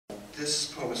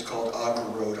This poem is called Agra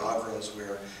Road. Agra is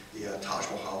where the Taj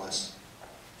Mahal is.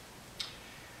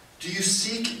 Do you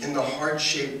seek in the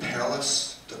heart-shaped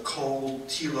palace the cold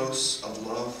telos of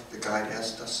love, the guide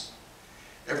asked us?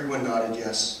 Everyone nodded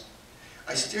yes.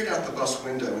 I stared out the bus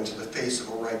window into the face of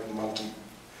a ripe monkey,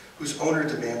 whose owner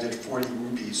demanded 40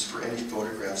 rupees for any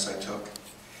photographs I took.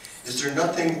 Is there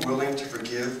nothing willing to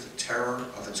forgive the terror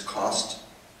of its cost?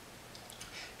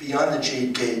 Beyond the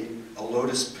jade gate, a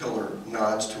lotus pillar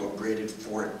nods to a braided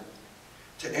fort.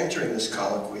 To enter in this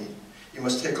colloquy, you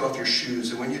must take off your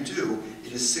shoes, and when you do,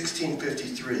 it is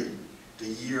 1653, the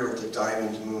year of the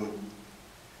diamond moon.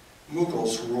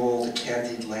 Mughals rule the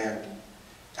candied land.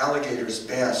 Alligators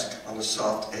bask on the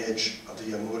soft edge of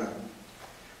the Yamuna.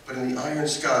 But in the iron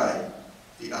sky,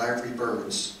 the ivory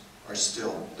birds are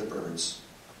still the birds.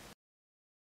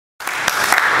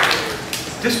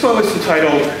 This poem is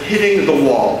entitled Hitting the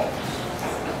Wall.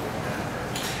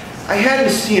 I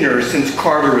hadn't seen her since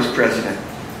Carter was president.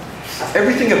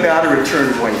 Everything about her had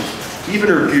turned white, even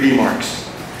her beauty marks.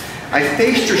 I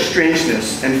faced her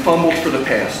strangeness and fumbled for the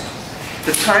past.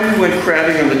 The time we went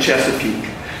crabbing on the Chesapeake,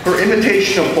 her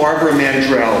imitation of Barbara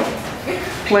Mandrell,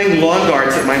 playing lawn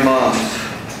darts at my mom's.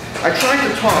 I tried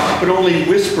to talk, but only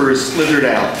whispers slithered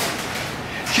out.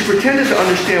 She pretended to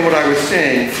understand what I was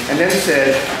saying, and then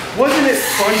said, "Wasn't it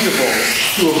fungible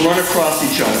to have run across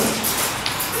each other?"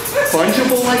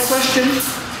 "Fungible?" I questioned.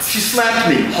 She slapped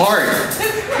me hard.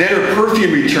 Then her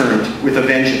perfume returned with a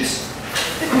vengeance.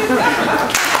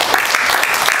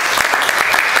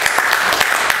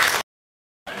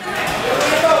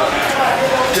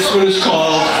 This one is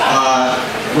called,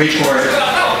 wait for it,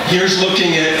 Here's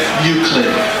Looking at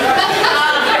Euclid.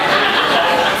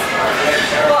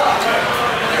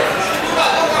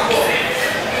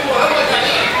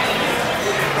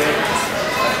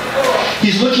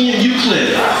 He's looking at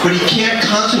Euclid, but he can't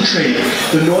concentrate.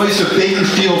 The noise of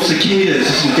Bakerfield cicadas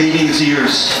is invading his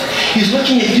ears. He's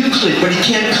looking at Euclid, but he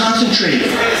can't concentrate.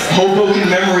 Hoboken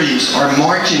memories are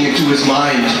marching into his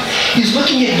mind. He's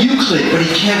looking at Euclid, but he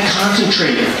can't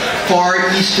concentrate. Far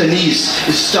East anise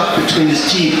is stuck between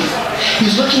his teeth.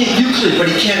 He's looking at Euclid, but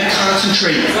he can't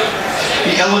concentrate.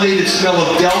 The elevated smell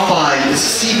of Delphi is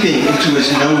seeping into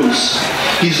his nose.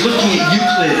 He's looking at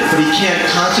Euclid, but he can't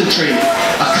concentrate.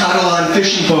 A Catalan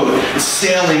fishing boat is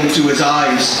sailing into his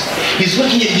eyes. He's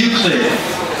looking at Euclid.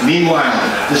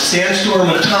 Meanwhile, the sandstorm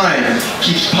of time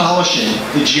keeps polishing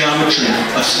the geometry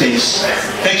of space.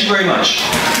 Thank you very much.